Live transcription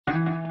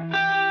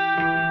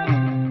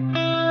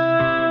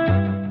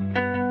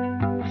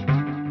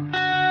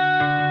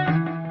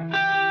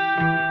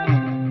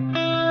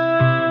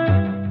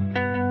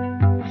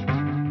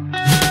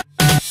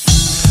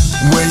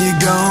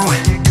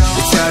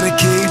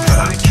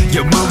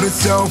moving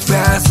so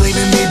fast,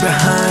 leaving me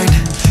behind.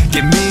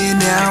 Give me an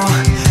now,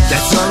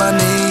 that's all I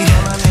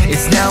need.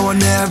 It's now or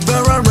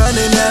never, I'm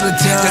running out of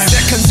time. The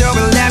seconds are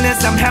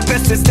relentless, I'm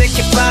helpless as they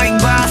keep flying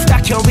by.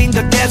 Stuck here in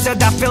the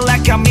desert, I feel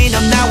like I'm in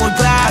an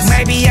hourglass.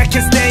 Maybe I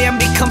can stay and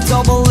be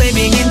comfortable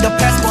living in the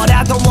past, but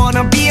I don't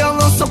wanna be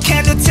alone, so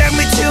can you take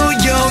me to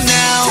you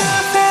now?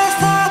 So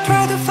fast, I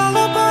try to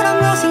follow, but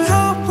I'm losing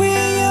hope. We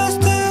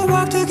used to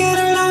walk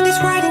together along this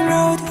winding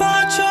road,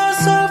 but you're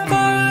so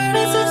far and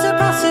it's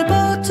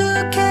impossible to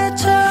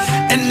catch up.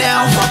 And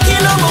now I'm walking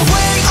on my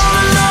way, all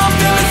alone,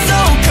 feeling so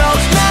cold.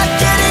 Not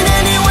getting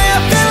anywhere,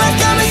 I feel like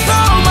I'm in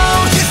slow-mo.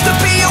 Used to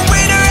be a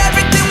winner,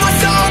 everything was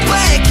so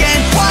black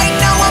and white.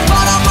 Now I'm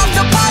bottom of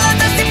the pile, a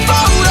dusty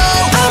photo.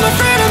 I'm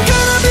afraid I'm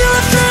gonna be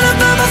left stranded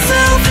by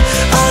myself.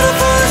 All the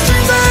foolish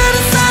dreams I had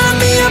inside of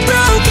me are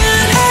broken.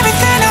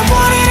 Everything I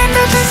wanted in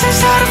the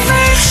pieces out of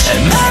reach.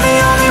 Am I the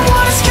only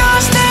one that's gonna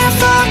stay and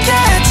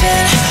forget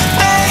it?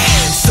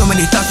 So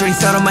many thoughts are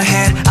inside of my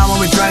head, I'm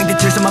always drying the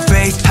tears on my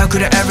face. How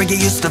could I ever get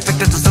used to the fact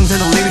that the songs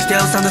and the lyrics, they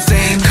all sound the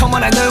same?